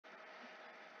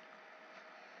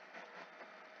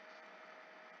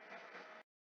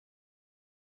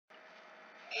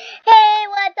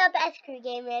guys, Crew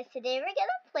Gamers. Today we're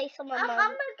gonna play some Among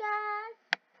Us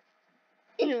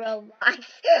in Roblox.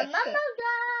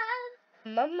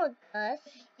 Among Us.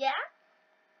 Yeah.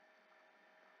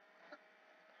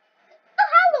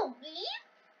 Halloween.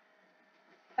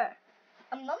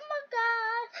 Among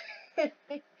Us.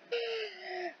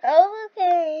 Oh,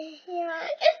 okay. Yeah.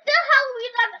 It's still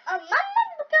Halloween on Among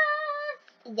Us.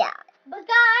 Yeah.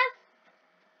 Because.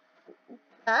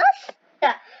 Us?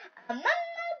 Yeah. Among Us.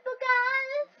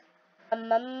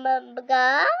 Among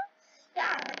Us.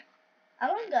 Yeah.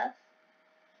 Among Us.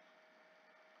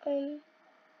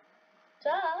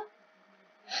 Duh.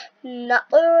 Not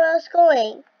where I was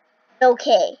going.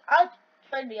 Okay. I'll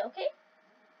try to be okay.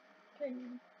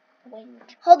 Wait.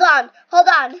 Hold on.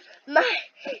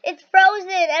 It's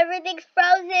frozen. Everything's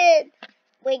frozen.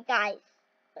 Wait, guys.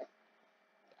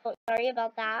 Oh, sorry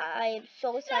about that. I am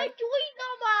so sorry.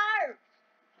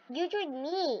 You joined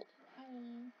me.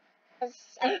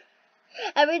 'Cause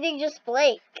everything just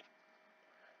blanked.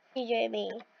 You joined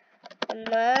me.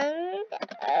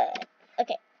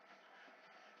 Okay.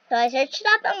 So I searched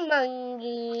up Among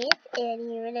Us,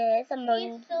 and here it is.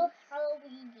 Among It's so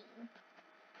Halloween.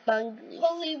 Among Us.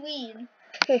 Halloween.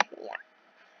 Yeah.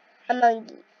 Among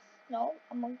Us. No,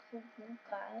 Among Us.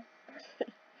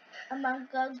 Among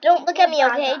Us. Don't look at me,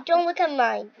 okay? Don't look at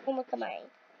mine. Don't look at mine.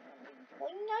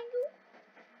 What are you?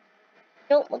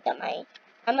 Don't look at mine.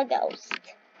 I'm a ghost.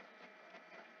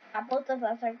 Both of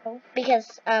us are ghosts.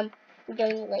 Because we're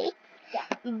going late. Yeah.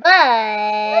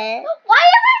 But Why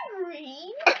am I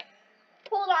green?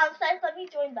 Hold on, Seth, let me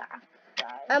join back.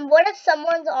 Guys. What if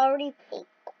someone's already pink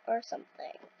or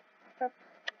something? I'm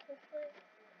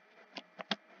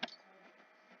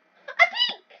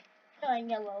pink! No, I'm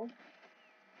yellow.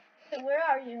 Okay, where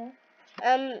are you?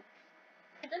 I'm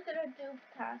just gonna do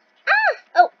task.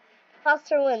 Oh,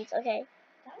 Foster wins. Okay.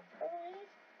 That's alright.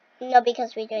 No,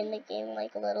 because we joined the game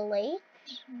like a little late.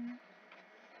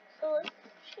 So let's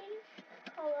change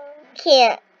color.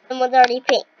 Can't. Someone's already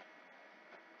pink.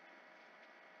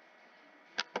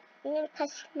 I'm gonna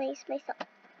customize myself.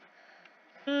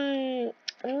 I'm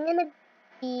gonna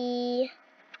be.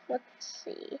 Let's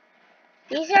see.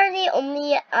 These are the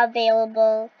only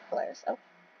available colors. Oh.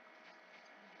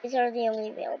 These are the only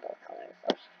available colors.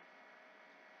 Oh.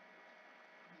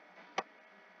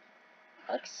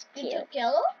 Looks cute. You took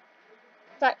yellow?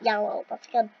 It's not yellow. That's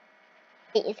good.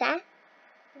 Wait, is that?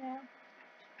 Yeah.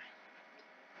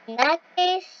 In that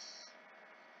case.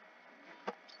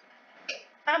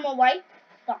 I'm a white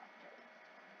doctor.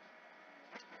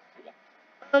 Yeah.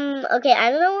 Okay,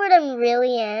 I don't know what I'm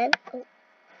really in. Oh.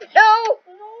 No!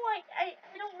 No, I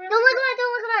don't really. Don't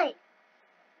look at mine!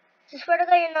 Just swear to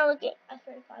God you're not looking. I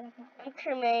swear to God, I'm not. I'm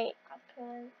crewmate.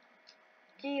 Okay.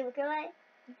 Do you look at mine?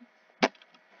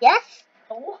 Yes?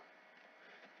 No.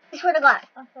 I swear to God.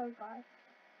 I swear to God.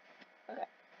 Okay.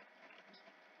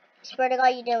 I swear to God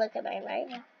you didn't look at mine, right?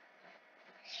 Yeah.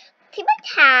 See my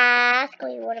task.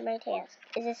 Wait, what are my tasks?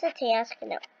 Is this a task?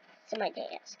 No. It's my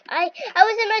task. I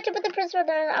wasn't meant to put the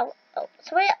prisoner out. Oh,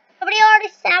 somebody already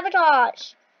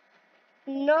sabotaged.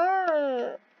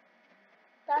 No.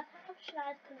 That's how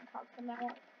Shania's gonna talk to me.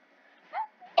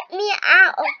 Get me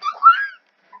out.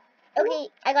 Okay,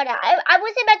 I got out. I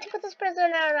wasn't meant to put this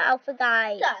prisoner out for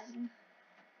guys. Done.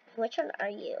 Which one are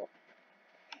you?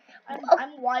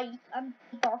 I'm white. I'm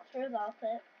the doctor's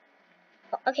outfit.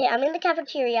 Okay, I'm in the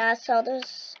cafeteria, so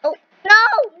there's... Oh,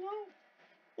 no!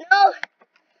 No!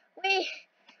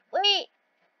 Wait!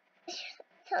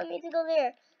 Tell me to go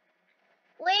there.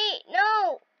 Wait,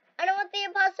 no! I don't want the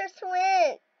imposters to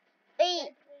win.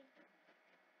 Wait.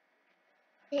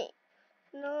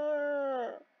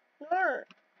 No.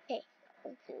 Okay,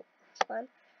 let's do this one.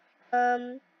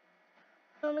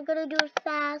 I'm gonna do it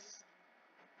fast.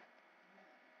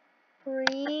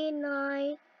 3,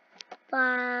 9,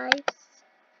 5.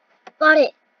 Got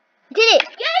it. Did it.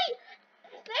 Yay!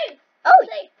 Safe. Oh,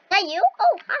 safe. Is that you?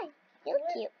 Oh, hi. You look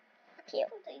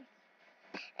cute.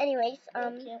 Anyways,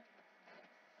 Let me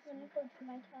go to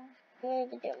my task. I'm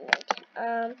gonna do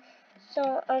it. So,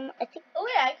 I think. Oh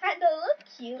yeah, I kind of look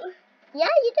cute.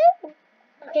 Yeah, you do.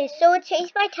 Okay, so it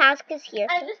says my task is here.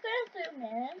 I'm just gonna zoom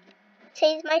in. It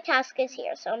says my task is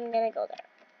here, so I'm gonna go there.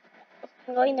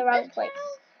 I'm going the wrong place.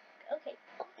 Okay.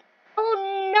 Oh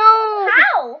no!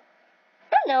 How?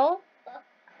 I don't know.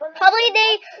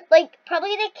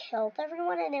 Probably they killed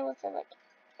everyone and it was like,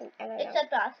 I don't know.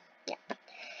 Except us. Yeah.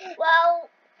 Well.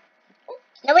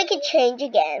 Now we can change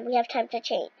again. We have time to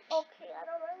change. Okay, I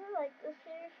don't really like this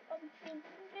hair. I'm changing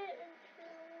it into.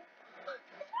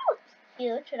 This looks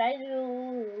cute. Should I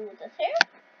do this hair?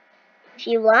 If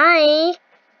you like.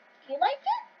 Do you like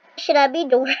it? Should I be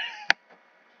doing?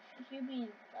 Should you be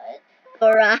what?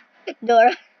 Dora.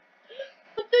 Dora.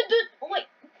 Oh, wait.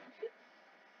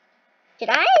 Did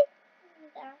I?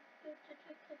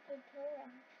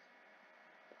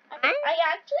 I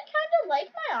actually kind of like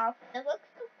my outfit. It looks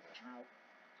so cool.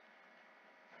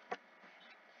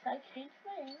 Should I change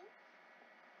my name?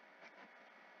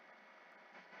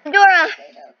 Dora.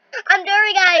 I'm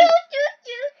Dora, guys.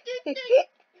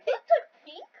 What's a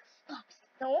pink? Stop.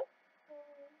 No.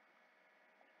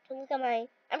 Don't look at mine.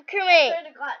 I'm I Kermit. swear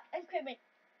to God, I'm Kermit.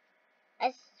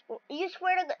 You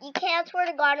swear to you can't swear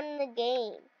to God in the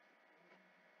game,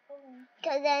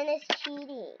 because then it's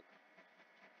cheating.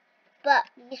 But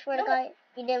you swear to God,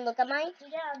 you didn't look at mine.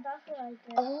 Yeah, that's what I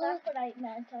did. Oh. That's what I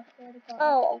meant. I swear to God.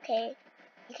 Oh, okay.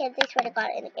 You can't say swear to God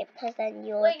in the game because then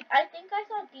you'll. Wait, I think I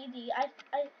saw Dee Dee. I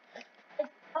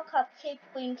saw Cupcake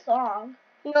playing song.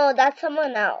 No, that's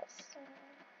someone else.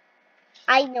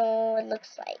 I know what it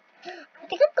looks like. I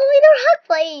think I'm going to her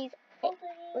place.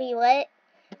 Okay. Wait, what?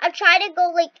 I'm trying to go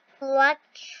like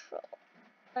electro,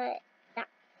 but yeah.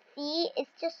 See,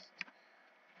 it's just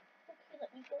Okay,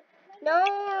 let me go. no.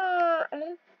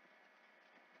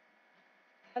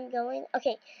 I'm going.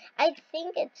 Okay, I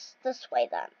think it's this way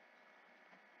then.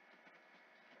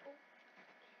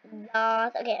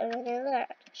 Not okay. I'm gonna learn.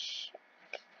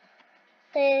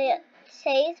 So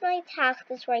says my task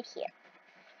is right here.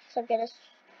 So I'm gonna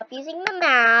stop using the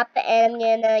map and I'm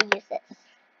gonna use this.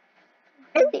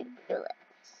 How do we do this?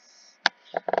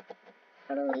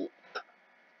 How do we?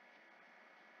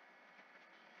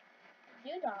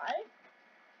 You die?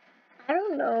 I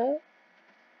don't know.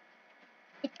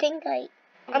 I think I'm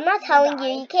You not telling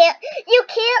you. died. You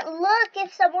can't look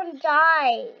if someone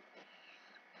died.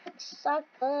 It's not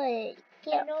good.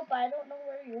 I know, but I don't know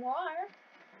where you are.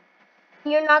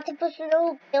 You're not supposed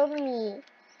to kill me.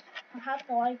 I have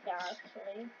no idea,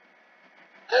 actually.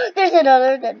 There's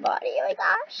another dead body. Oh my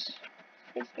gosh.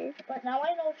 But now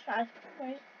I know trash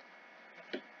point.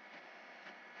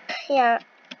 Yeah.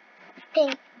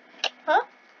 Pink. Huh?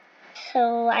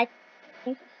 So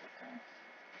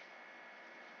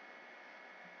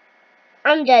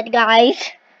I'm dead,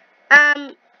 guys.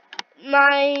 My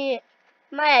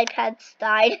iPad's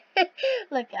died.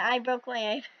 Look, I broke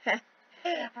my iPad.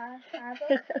 Yeah,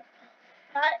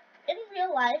 not in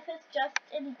real life, it's just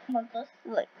in Among Us.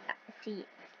 Look, see,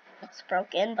 it's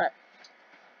broken, but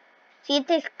see, it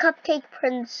says Cupcake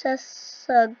Princess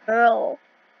Girl.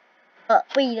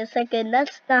 Wait a second,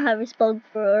 that's not how we spell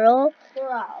girl.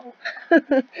 Girl. They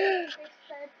said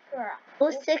girl.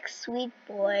 Oh, 6 sweet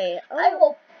boy. Oh. I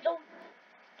hope you don't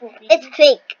believe. It's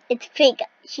fake. It's fake.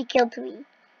 She killed me.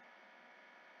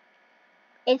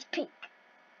 It's pink.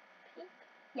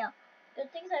 Yeah.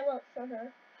 Good things I wrote for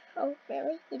her. Oh,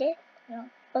 really? You did? Yeah.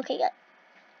 Okay, good.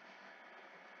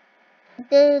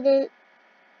 The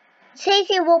says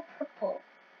you vote purple.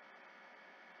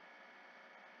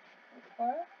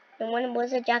 What? And one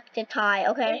was a jack to tie.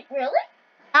 Okay. Wait, really?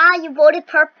 Ah, you voted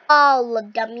purple,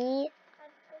 dummy.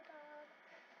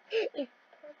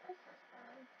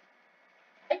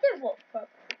 I did vote purple.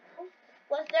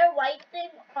 Was there white thing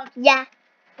on Yeah.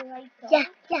 the right side?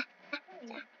 Yeah.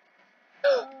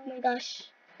 Oh my gosh.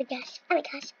 Oh my gosh. Oh my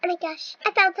gosh. Oh my gosh.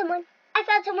 I found someone. I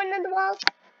found someone on the walls.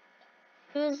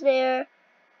 Who's there?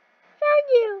 Found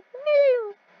you. Where are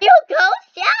you? You a ghost?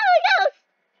 Yeah, I'm a ghost.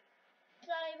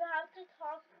 So I have to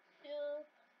talk to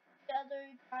the other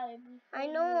guy before I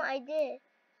know, you- I did.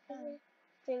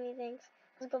 Say me thanks.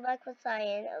 Let's go back with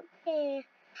Cyan. Okay.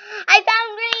 I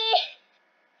found Green!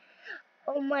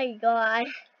 Oh my god.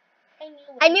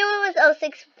 I knew it was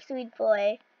 06 Sweet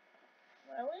Boy.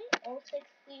 Really? 06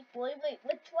 Sweet Boy? Wait,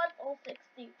 which one 06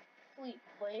 Sweet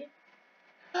Boy?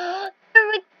 They're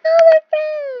my color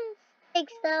friends!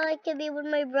 Thanks, now I can be with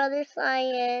my brother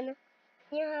Cyan.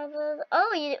 You have a...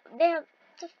 Oh, they have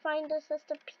to find a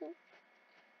Sister Pink.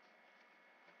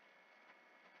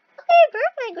 Okay,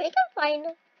 perfect. We can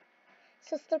find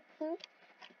Sister Pink.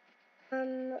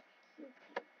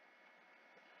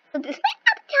 This is my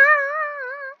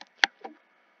avatar.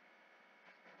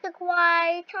 Took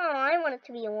white. Oh, I want it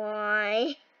to be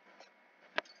white.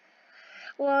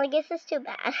 Well, I guess it's too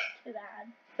bad. Too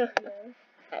bad.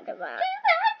 Kind of bad.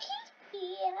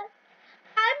 Yeah.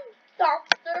 I'm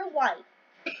Dr. White.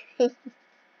 Nice.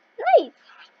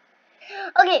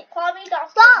 Okay, Call me Dr.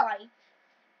 Stop. White.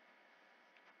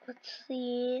 let's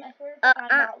see. I swear to God, I'm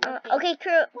not looking. Okay,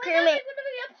 Why am I Kermit. going to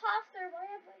be an imposter? Why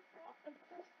am I not an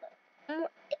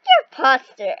imposter? It's your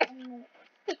poster.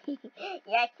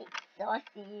 You're acting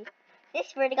saucy. This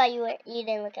swear to God, you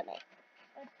didn't look at me.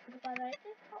 I swear to God, I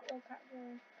did not look at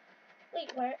you. Wait,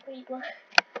 what?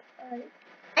 Alright.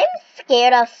 I'm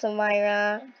scared of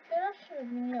Samira. I'm scared of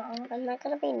Yeah. I'm not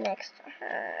gonna be next to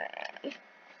her. I'm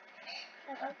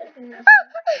not gonna be next.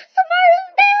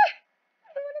 Samara's there! I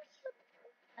wanna see.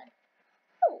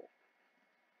 Oh.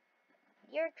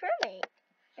 You're drumming.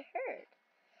 I heard.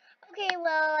 Okay,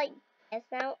 well, I guess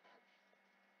now.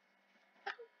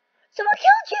 Someone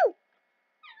killed you!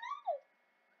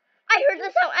 I heard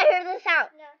the sound. I heard the sound.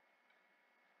 Yeah.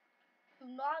 Do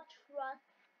not trust.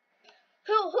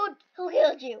 Who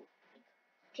killed you?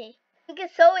 Okay. He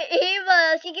is so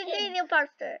evil. She can see the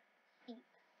imposter. He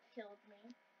killed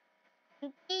me.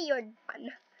 Okay, you're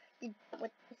done. You're done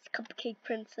with this cupcake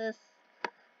princess.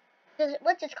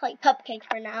 Let's just call you Cupcake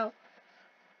for now.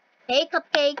 Hey,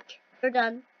 Cupcake. You're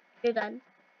done. You're done.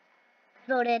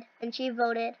 Voted. And she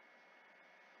voted.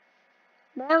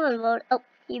 Marlon voted. Oh,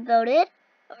 he voted?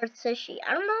 Or so she?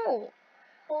 I don't know.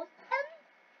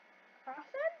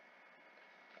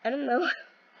 I don't know.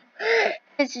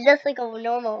 It's just like a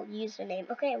normal username.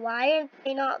 Okay, why are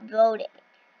they not voting?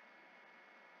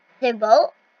 They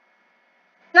vote?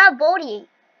 Not voting.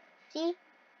 See?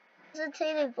 Does it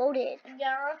say they voted?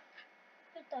 Yeah.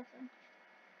 It doesn't.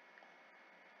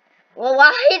 Well,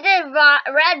 why did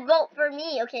Red vote for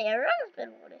me? Okay, everyone's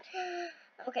been voted.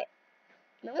 Okay.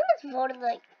 No one has voted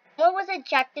like... What was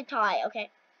ejected tie? Okay.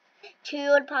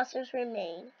 2 imposters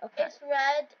remain. Okay. It's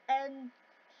red and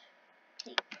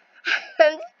pink.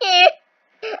 I'm scared.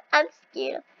 I'm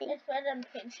scared of pink. It's red and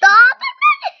pink. Stop!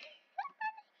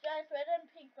 Yeah, it's red and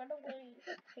pink. Run away. I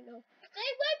know. Stay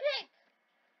away, pink!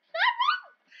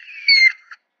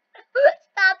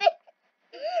 Stop it!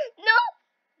 No!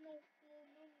 No.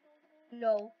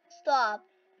 No. Stop.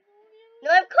 No,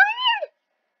 I'm cleared!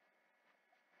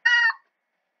 Stop!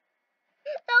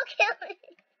 Don't kill me.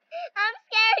 I'm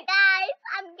scared, guys.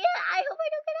 I'm good. I hope I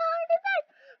don't get a heart attack.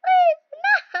 Please,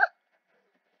 no.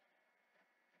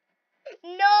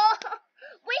 No.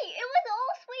 Wait, it was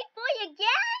all Sweet Boy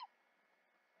again?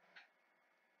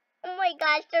 Oh my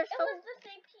gosh, they're so... It was the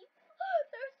same people.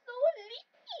 They're so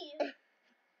leaky.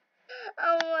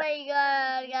 Oh my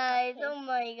god, guys. Oh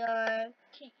my god.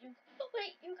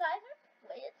 Wait, you guys are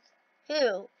twins?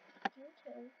 Who? You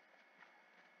too.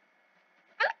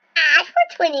 Gosh,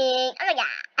 we're twinning. Oh my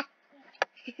god.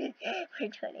 We're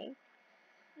twinning.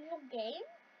 New game?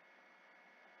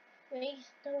 Raise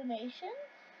donations?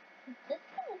 Is this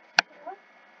what?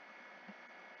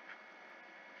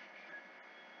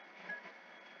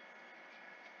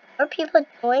 Are people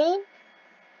joining?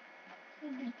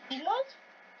 Emos?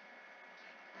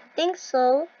 I think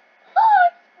so. Oh,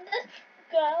 this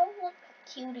girl looks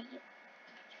cutie.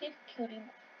 She's cutie.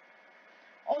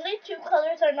 Only 2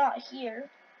 colors are not here.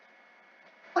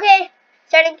 Okay,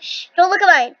 starting. Shh, don't look at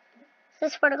mine.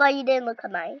 This for the guy you didn't look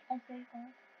at mine. Okay,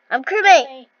 I'm crewmate.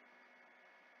 wait.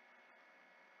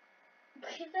 We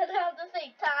said it at the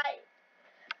same time.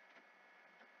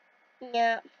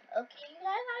 Yeah. Okay, you guys,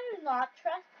 I do not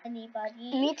trust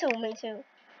anybody. Me too. Me too.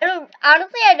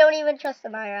 Honestly, I don't even trust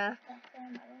Amira.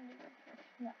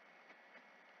 No.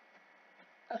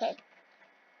 Okay.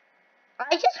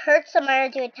 I just heard Samara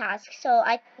do a task, so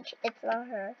I think it's not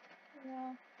her.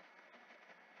 Yeah.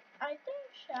 I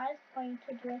think Shad's going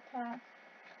to do a task.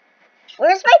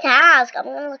 Where's my task? I'm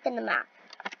gonna look in the map.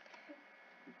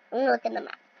 I'm gonna look in the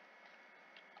map.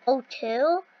 Oh, 2?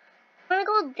 I'm gonna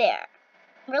go there.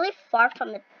 I'm really far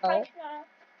from it though. Hi, Shad.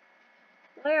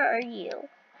 Where are you?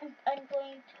 I'm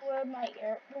going to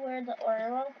where the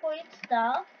Oreo point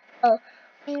stuff. Oh.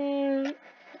 I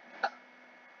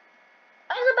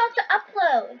was about to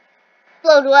upload.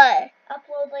 Upload what?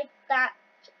 Upload like that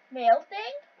mail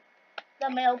thing. The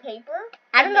mail paper.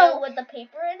 I don't know. With the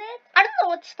paper in it. I don't know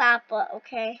what's that, but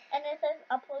okay. And it says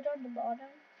upload on the bottom.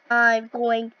 I'm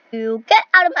going to get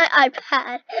out of my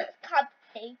iPad.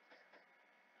 Cupcake.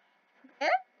 Huh?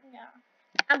 Yeah.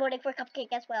 I'm voting for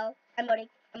Cupcake as well. I'm voting.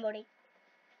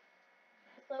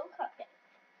 So Cupcake.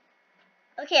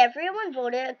 Okay, everyone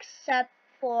voted except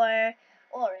for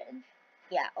Orange.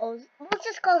 yeah. Oh, let's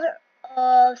just call her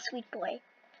Sweet Boy.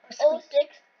 Or Sweet.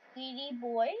 06 Sweetie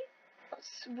Boy.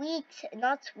 Sweet,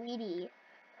 not Sweetie.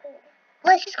 Oh.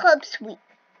 Let's just call him Sweet.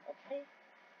 Okay.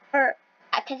 Or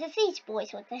because it says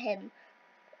boys with the him.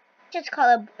 Just call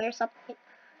him boy or something.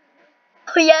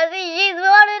 Oh yeah, see, she's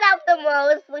voted out the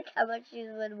most. Look how much she's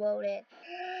been voted.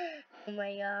 Oh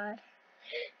my god.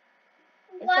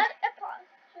 What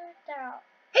imposter down?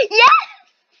 Yes!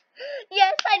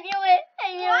 Yes, I knew it.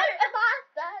 I knew What it.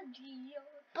 imposter deal?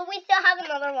 But we still have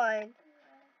another one.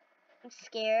 I'm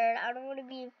scared. I don't want to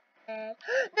be bad.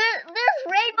 There's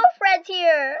rainbow friends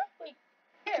here. Wait,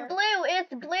 It's here. blue.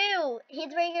 It's blue.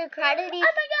 He's wearing a credit. Oh my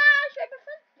gosh, Rainbow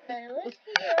Friends blue is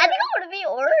here. I think I want to be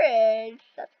orange.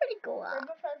 That's pretty cool.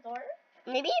 Rainbow Friends orange?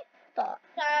 Maybe thought.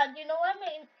 Do you know what I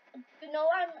mean? Do you know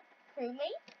I'm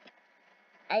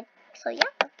roommate? So yeah.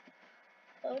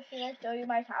 So should I show you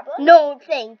my tablet? No,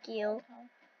 thank you. Okay.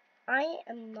 I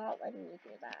am not letting you do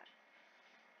that.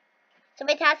 So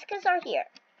my tasks are here.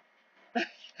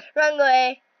 Wrong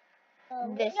way.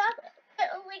 This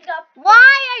Filling up.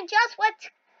 Why? I just went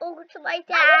over to my I was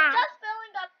task. just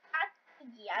filling up that.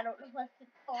 I don't know what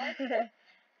it's called.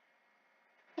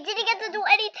 I didn't get to do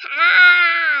any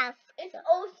tasks. It's 06,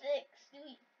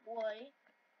 sweet boy.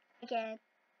 Again.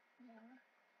 Yeah.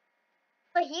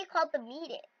 But he called the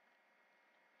meeting.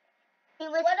 He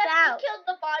was What if found. he killed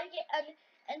the body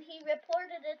and he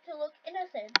reported it to look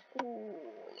innocent?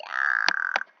 Ooh,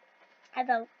 yeah. I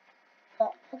don't.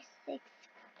 Oh, 06.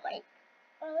 Wait.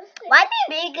 Why do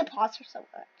you make imposter so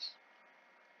much?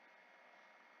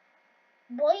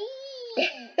 Boy.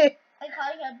 I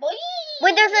call him boy.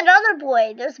 Wait, there's another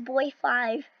boy. There's boy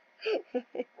 5.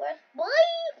 Where's boy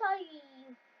 5?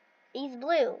 He's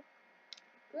blue.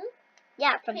 Blue?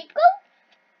 Yeah, from Pickle?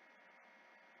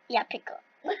 Yeah, Pickle.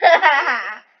 I'm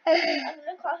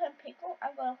gonna call him Pickle.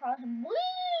 I'm gonna call him boy.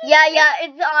 Yeah,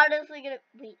 it's honestly gonna.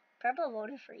 Wait, Purple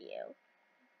voted for you.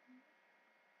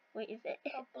 Wait, is it?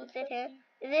 Purple Is it him? cookie.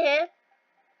 Is it him?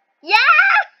 Yeah!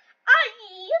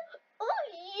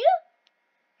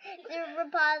 The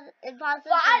imposter.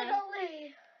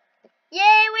 Finally!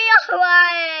 Yay, we all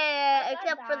won it!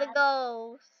 Except for the bad.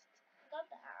 ghost. Not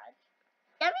bad.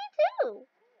 Yeah, me too.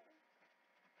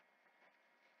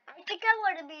 I think I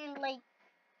want to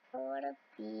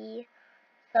be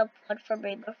someone from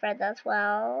Rainbow Friends as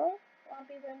well. Want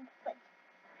to be room with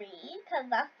 3? Because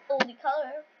that's the only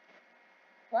color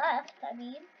left, I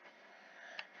mean.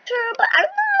 True, but I don't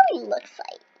know how he looks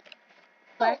like.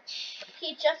 Much.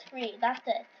 He's just green, that's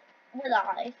it. With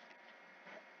eyes.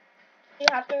 You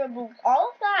have to remove all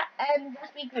of that and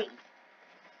just be green.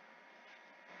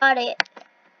 Got it.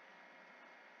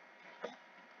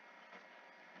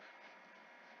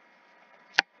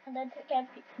 And then take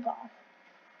everything off.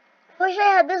 I wish I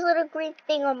had this little green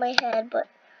thing on my head, but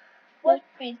What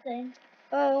green thing?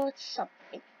 oh, it's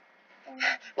something.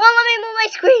 Well, let me move my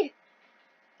screen.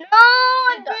 No,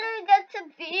 I didn't get to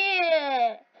be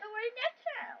it. So we're next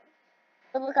round.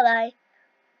 But look at I.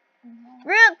 Mm-hmm.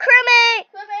 Crewmate!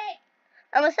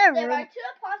 I almost said There are room. 2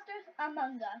 imposters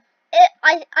among us.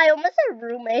 I almost said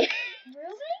roommate.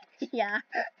 Roommate? Yeah.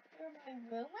 You're my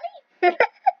roommate?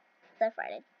 That's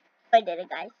Friday. I did it,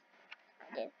 guys. I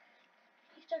did.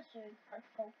 He's just doing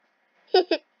purple.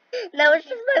 That was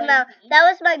just my mouth. That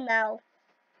was my mouth.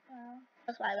 Wow.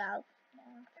 That's my mouth.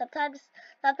 Yeah. Sometimes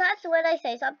when I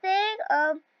say something,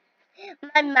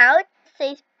 my mouth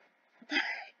says.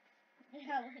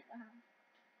 Yeah, like that.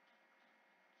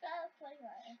 Just like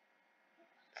that.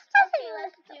 Okay,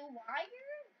 Let's do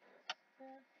wire.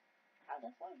 Oh,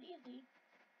 this one's easy.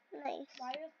 Nice.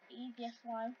 Wire's the easiest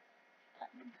one.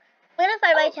 I'm gonna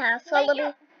find my task. So let me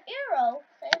arrow.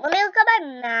 look at my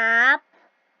map.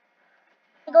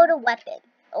 Go to weapon.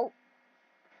 Oh.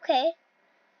 Okay.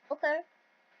 Okay.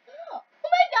 Oh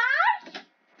my gosh!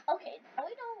 Okay, now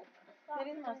we don't stop. It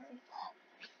is messy.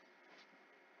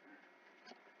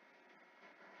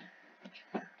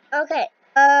 Okay.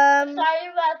 Sorry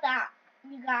about that,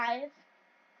 you guys.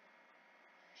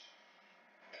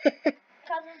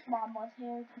 Because his mom was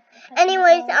here.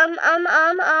 Anyways,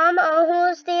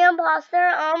 who's the imposter?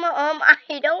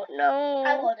 I don't know.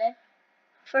 I voted.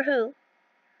 For who?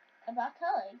 I'm not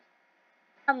telling.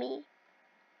 Tell me.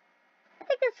 I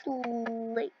think it's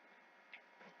late.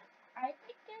 I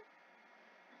think it's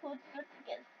who's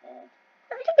against it.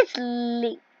 I think it's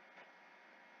late.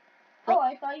 Oh,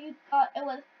 I thought you thought it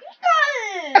was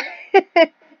because.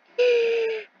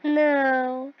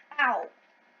 No. Ow.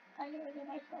 I nearly get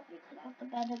myself eaten out the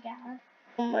bed again.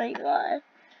 Oh my god.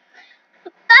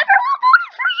 Everyone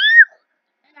voted for you!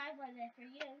 And I voted for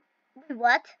you. Wait,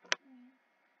 what?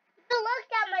 You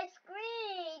looked at my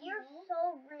screen. You're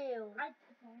so rude. I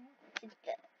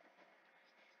didn't.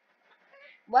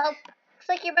 Well, looks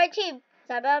like you're my team.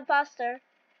 'Cause I'm an imposter.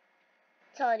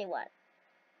 Tell anyone.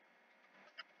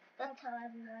 Don't tell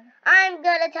everyone. I'm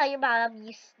gonna tell your mom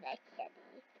you snack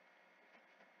candy.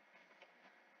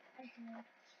 I did.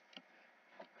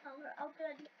 Tell her I'll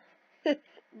good.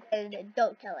 And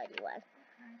don't tell anyone.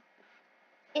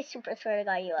 Okay. I super swear to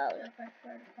God you out.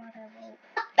 Whatever.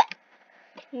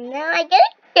 Now I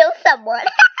gotta kill someone.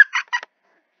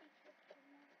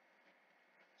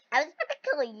 I was about to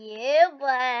kill you,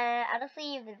 but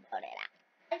honestly you've been voted out.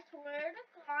 I swear to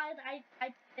God,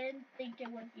 I didn't think it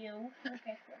was you. Like,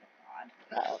 I swear to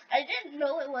God. Oh. I didn't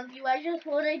know it was you. I just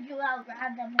voted you out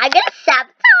randomly. I'm gonna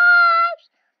sabotage!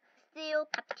 Steal,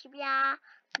 cafeteria,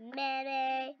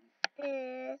 maybe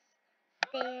this.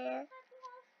 there.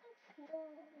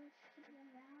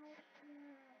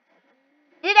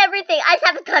 Did everything. I just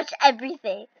have to touch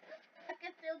everything. I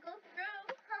can still go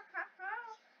through.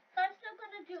 So I'm still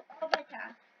gonna do all my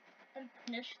tasks and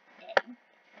finish the game.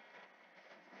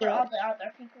 For all the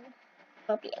other people.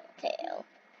 Won't be able to.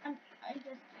 I'm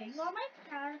just doing all my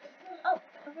tasks. Oh,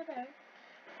 over there.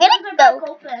 I'm gonna go.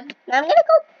 Open. I'm gonna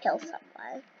go kill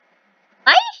someone.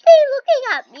 Why is she looking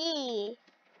at me?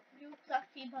 You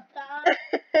sucky bata.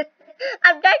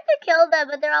 I'm trying to kill them,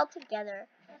 but they're all together.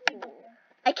 Ooh.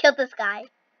 I killed this guy.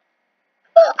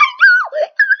 Oh,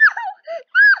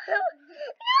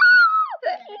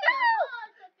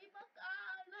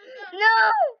 no! No!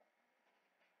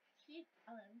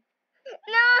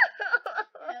 No!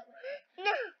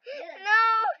 No! No!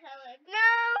 No! No!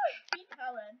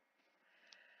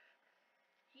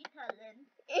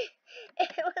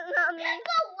 It was not me. It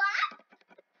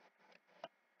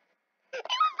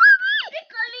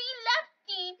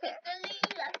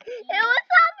was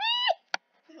not me.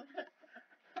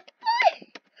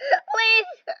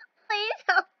 Please, please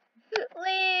help.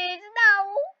 Please, no.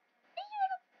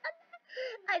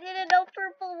 I didn't know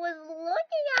purple was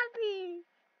looking at me.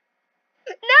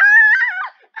 No!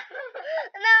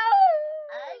 No!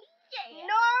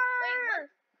 No! Wait,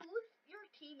 who's your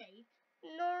teammate?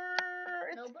 No,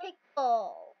 it's Nova?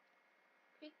 Pickle.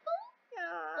 Pickle?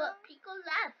 Yeah. But Pickle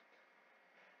left.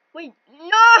 Wait,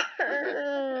 no!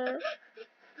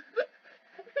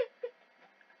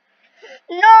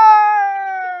 No!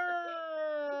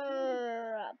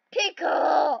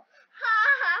 Pickle!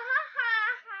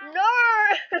 No!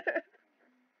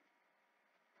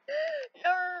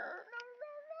 No!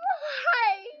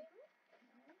 Why?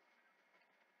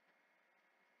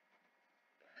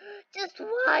 Just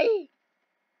why?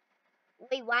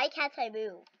 Wait, why can't I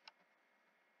move?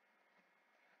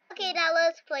 Okay, now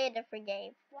let's play a different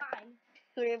game. Why?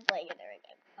 We're playing a different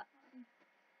game.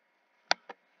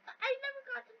 I never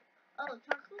got to. Oh,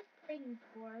 Taco's playing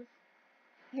for us.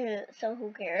 So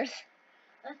who cares?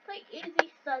 Let's play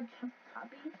Easy Stud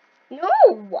Hobby.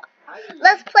 No!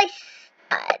 Let's Let's play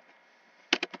stud.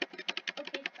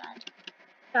 Okay,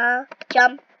 Stud.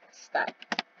 Jump stud.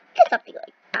 Get something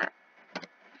like that.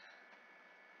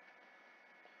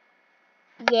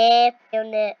 Yeah,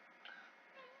 found it.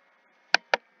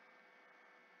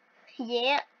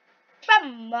 Yeah.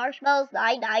 From marshmallows,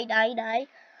 die.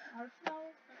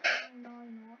 Marshmallows?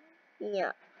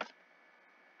 Yeah.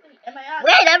 Wait, am I on?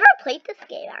 Wait, I never played this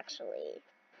game actually.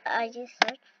 I just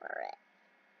searched for it.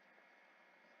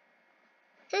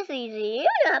 This is easy. You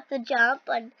don't have to jump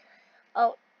on.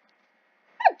 Oh,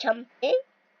 not jumping.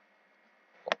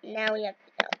 Now we have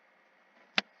to jump.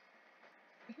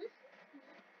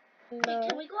 Wait, No.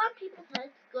 can we go on people's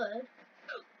heads? Good.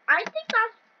 I think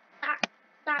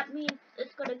that means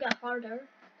it's gonna get harder.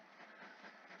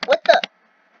 What the?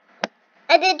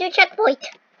 I didn't do checkpoint.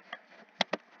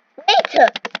 Wait.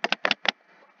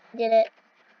 Did it?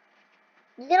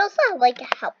 You can also have like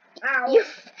help. Ow. You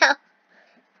fell.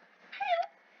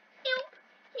 Help.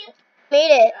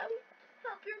 Made it.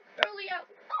 Help your girly out.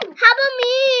 Oh. How about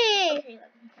me? Okay,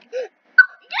 let me.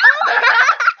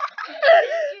 Did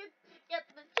you get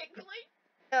the checkpoint?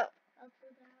 No. I'll do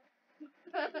that.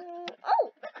 Oh,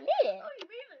 made it. Oh, you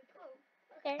made it. Oh.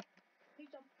 Okay. You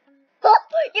jumped. Oh,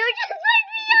 you just made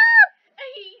me up. I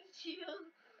hate you.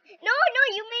 No,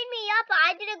 you made me up.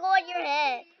 I didn't go on your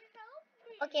head. Help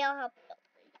me. Okay, I'll help you.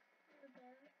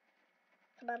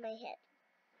 Come on my head.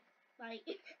 Right.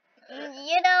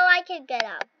 You know I can get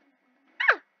up.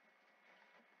 Ah!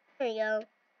 There we go.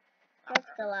 Let's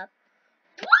go up.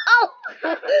 Oh!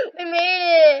 We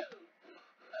made it!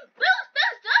 Boost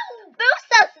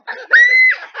Boost us! I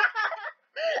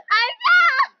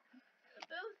fell!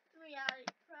 Boost me out.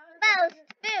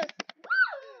 Boost!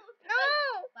 No!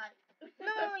 Bye.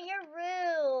 No, you're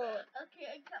rude. Okay,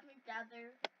 I'm coming down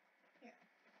there. Here.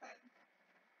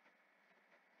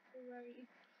 Where are you?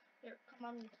 Here, come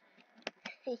on.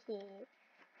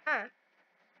 Ah.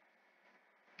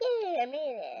 Yeah, I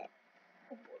made it.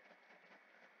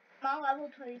 I'm on level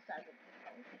 27.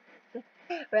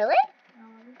 Really? No,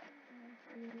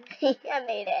 I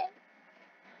made it.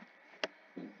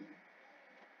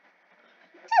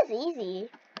 This is easy.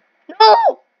 No!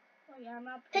 Oh yeah, I'm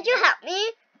up here. Could you help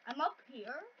me? I'm up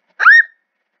here? Ah!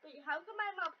 Wait, how come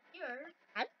I'm up here?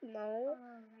 I don't know.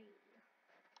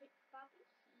 Wait, Bobby.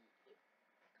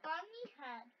 On me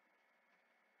head.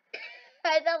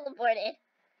 I teleported.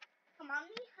 Come on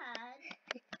me head.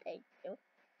 Thank you.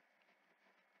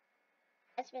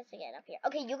 Let's miss again up here.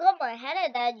 Okay, you go on my head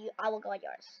and then I will go on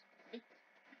yours.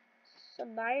 So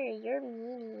Mario, you're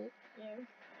meanie. Here,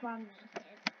 come on me head.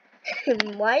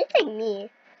 Why are you saying me?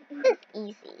 This is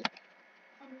easy.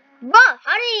 Bruh,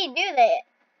 how did he do that?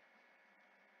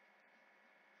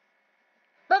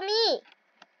 But me.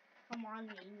 Come on,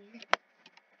 baby.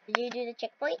 Did you do the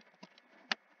checkpoint?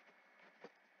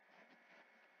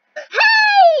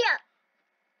 Hey!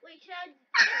 Wait, should I?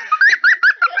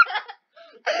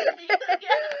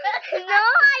 No,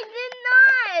 I did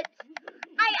not.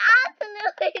 I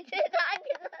absolutely did not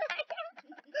do that.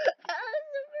 That was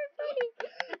super funny.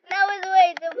 That was way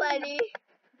too funny.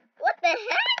 What the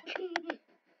heck?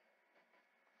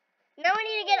 Now we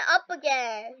need to get up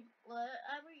again. What?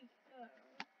 Are we sure?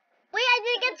 Wait, I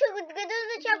didn't get to do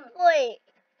the checkpoint.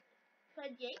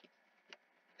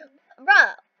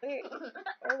 Bruh.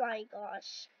 Oh my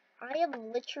gosh. I am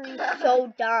literally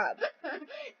so dumb.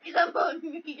 Come on,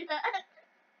 Rita.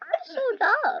 I'm so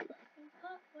dumb.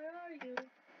 Where are you?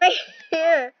 Right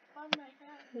here. On my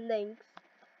head. Thanks.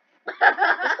 Let's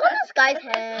go to this guy's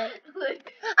head.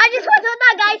 I just went on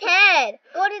that guy's head.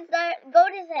 Go to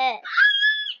his head.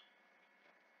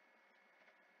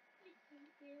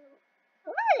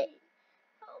 What?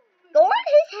 Go on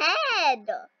his head.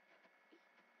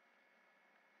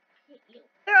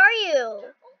 Where are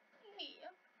you?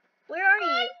 Where are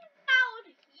you? Down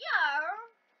here.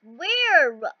 Where?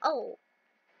 Oh,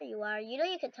 there you are. You know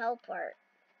you can teleport.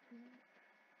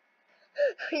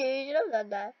 You should have done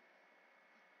that.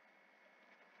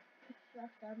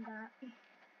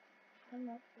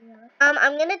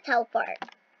 I'm gonna teleport.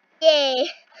 Yay!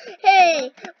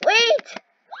 Hey, wait!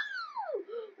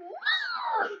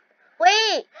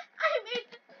 Wait! I made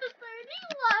it to 31.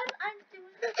 I'm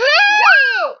doing it.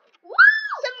 Hey! Woo!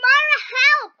 Samara,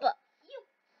 help! You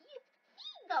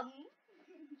see them.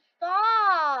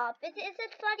 Stop! It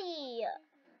isn't funny.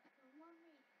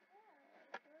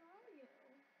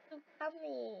 Help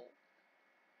me.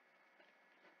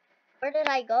 Where did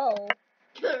I go?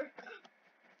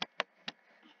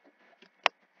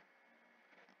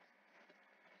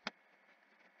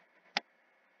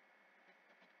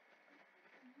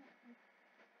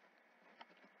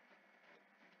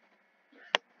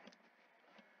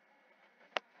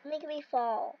 Make me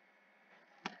fall.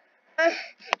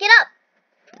 Get up!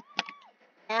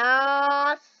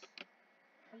 Yes.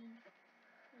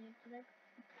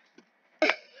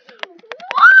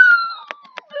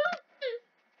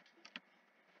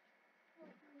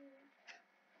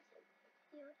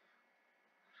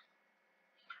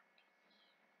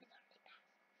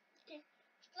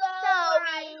 So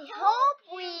we hope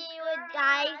you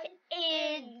guys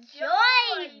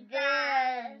enjoyed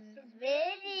this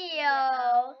video.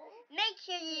 Make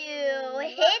sure you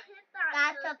hit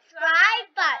that subscribe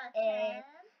button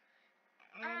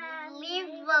and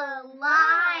leave a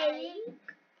like.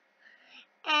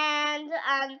 And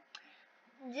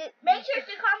Make sure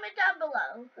to comment down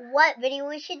below what video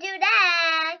we should do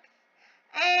next.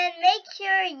 And make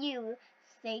sure you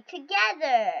stay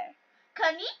together.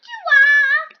 Konnichiwa!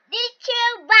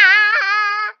 Konnichiwa!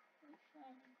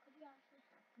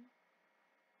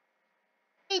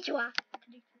 Konnichiwa.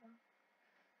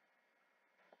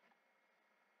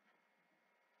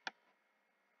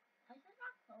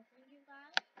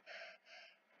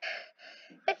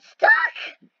 It's stuck.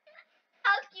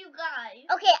 Fuck you guys.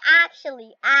 Okay,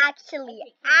 actually,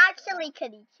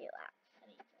 konnichiwa.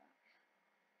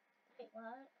 Wait,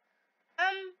 what?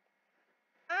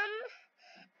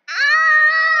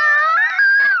 Ah!